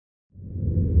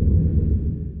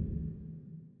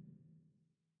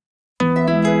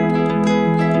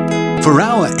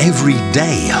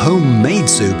everyday homemade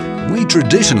soup, we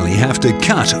traditionally have to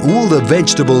cut all the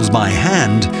vegetables by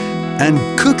hand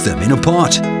and cook them in a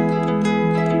pot.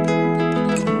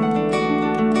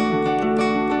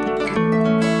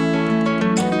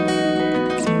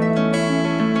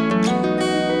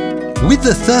 With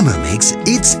the Thermomix,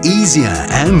 it's easier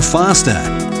and faster.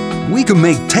 We can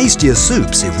make tastier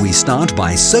soups if we start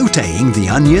by sautéing the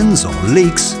onions or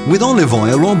leeks with olive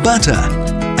oil or butter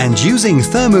and using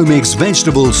Thermomix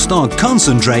vegetable stock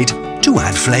concentrate to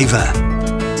add flavour.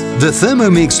 The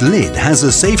Thermomix lid has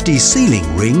a safety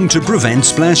sealing ring to prevent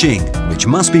splashing, which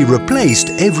must be replaced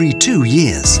every 2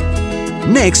 years.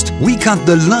 Next, we cut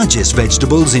the largest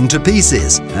vegetables into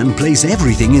pieces and place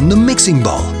everything in the mixing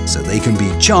bowl so they can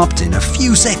be chopped in a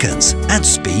few seconds at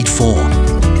speed 4.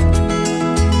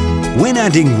 When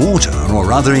adding water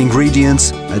or other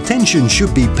ingredients, attention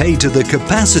should be paid to the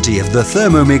capacity of the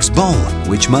Thermomix bowl,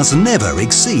 which must never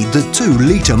exceed the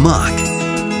 2-litre mark.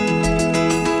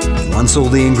 Once all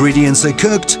the ingredients are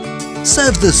cooked,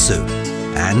 serve the soup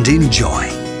and enjoy.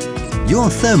 Your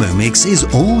Thermomix is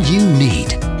all you need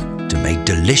to make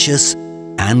delicious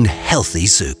and healthy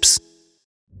soups.